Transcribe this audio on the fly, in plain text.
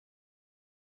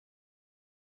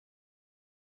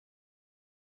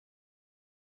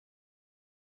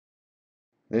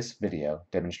This video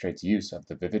demonstrates use of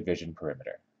the Vivid Vision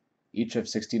perimeter. Each of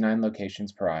 69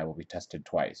 locations per eye will be tested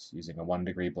twice using a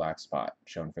 1-degree black spot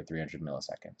shown for 300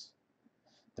 milliseconds.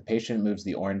 The patient moves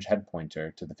the orange head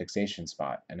pointer to the fixation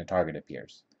spot and a target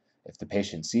appears. If the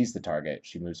patient sees the target,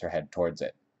 she moves her head towards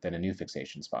it, then a new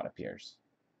fixation spot appears.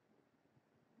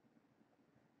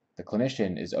 The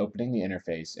clinician is opening the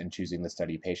interface and choosing the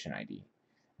study patient ID.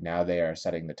 Now they are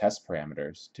setting the test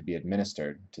parameters to be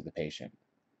administered to the patient.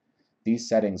 These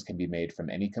settings can be made from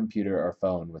any computer or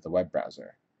phone with a web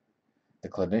browser. The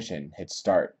clinician hits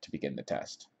Start to begin the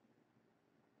test.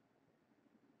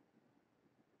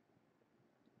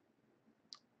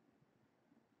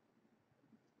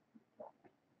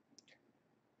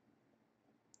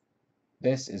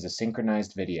 This is a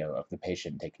synchronized video of the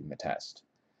patient taking the test.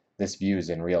 This view is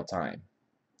in real time.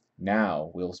 Now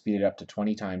we'll speed it up to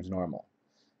 20 times normal.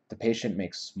 The patient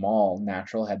makes small,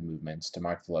 natural head movements to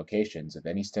mark the locations of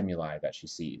any stimuli that she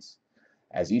sees.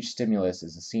 As each stimulus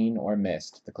is seen or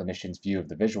missed, the clinician's view of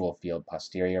the visual field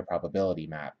posterior probability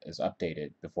map is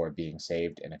updated before being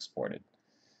saved and exported.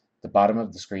 The bottom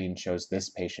of the screen shows this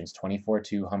patient's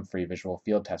 24-2 Humphrey visual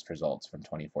field test results from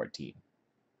 2014.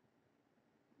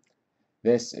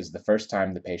 This is the first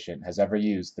time the patient has ever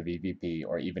used the VVP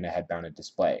or even a head-mounted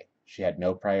display. She had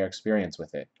no prior experience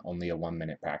with it, only a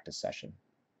 1-minute practice session.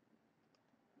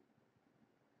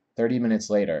 30 minutes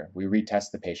later, we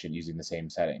retest the patient using the same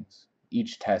settings.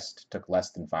 Each test took less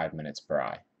than 5 minutes per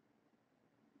eye.